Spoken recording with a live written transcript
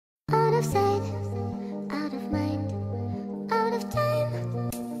of sight, out of mind, out of time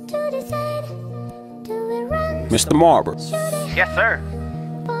to decide. Do we run? Mr. Marber. Yes, sir.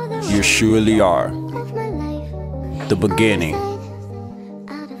 You surely are Of my life, the beginning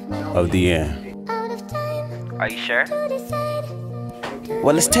out of mind, of the end. out of time Are you sure? to decide. Do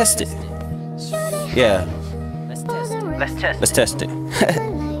Well, let's test it. surely Yeah, Let's test. let's test it.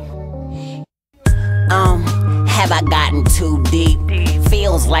 Have I gotten too deep?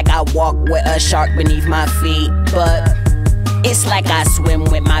 Feels like I walk with a shark beneath my feet, but it's like I swim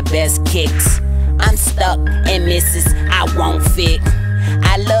with my best kicks. I'm stuck in misses, I won't fit.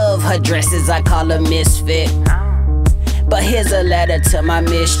 I love her dresses, I call her misfit. But here's a letter to my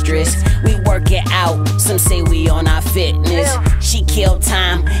mistress. We work it out, some say we on our fitness. She killed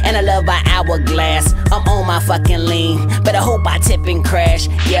time, and I love my hourglass. I'm on my fucking lean, but I hope I tip and crash,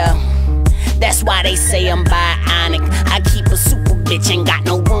 yeah. That's why they say I'm bionic. I keep a super bitch, ain't got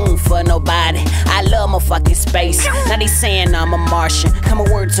no room for nobody. I love my fucking space. Now they saying I'm a Martian. Come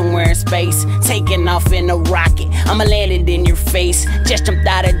a word somewhere in space. Taking off in a rocket, I'ma land it in your face. Just jumped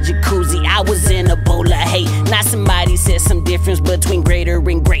out of jacuzzi, I was in a bowl of hate. Now somebody said some difference between greater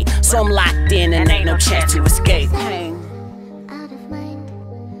and great. So I'm locked in and ain't no chance to escape. out of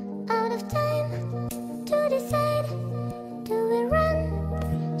mind, out of time to decide. Do we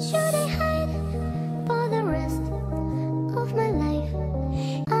run? Should I hide for the rest of my life?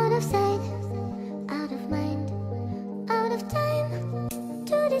 Out of sight, out of mind, out of time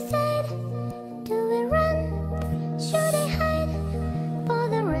to decide. Do we run? Should I hide for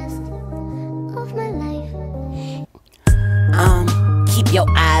the rest of my life? Keep your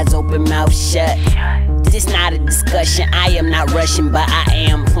eyes open, mouth shut. This not a discussion, I am not rushing, but I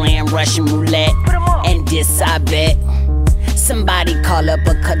am playing Russian roulette. And this I bet. Somebody call up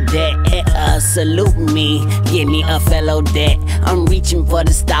a cadet and salute me, give me a fellow debt. I'm reaching for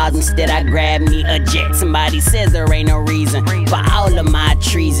the stars, instead I grab me a jet. Somebody says there ain't no reason for all of my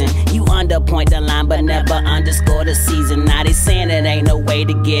treason. You underpoint the line but never underscore the season. Now they saying it ain't no way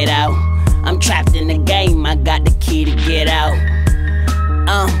to get out. I'm trapped in the game, I got the key to get out.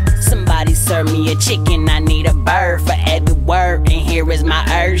 Somebody serve me a chicken, I need a bird for every word. And here is my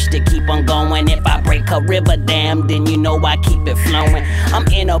urge to keep on going. If I break a river dam, then you know I keep it flowing. I'm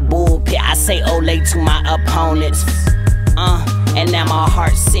in a bullpit, I say ole to my opponents. And now my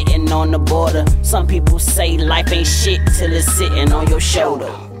heart's sitting on the border. Some people say life ain't shit till it's sitting on your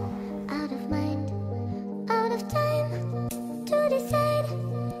shoulder.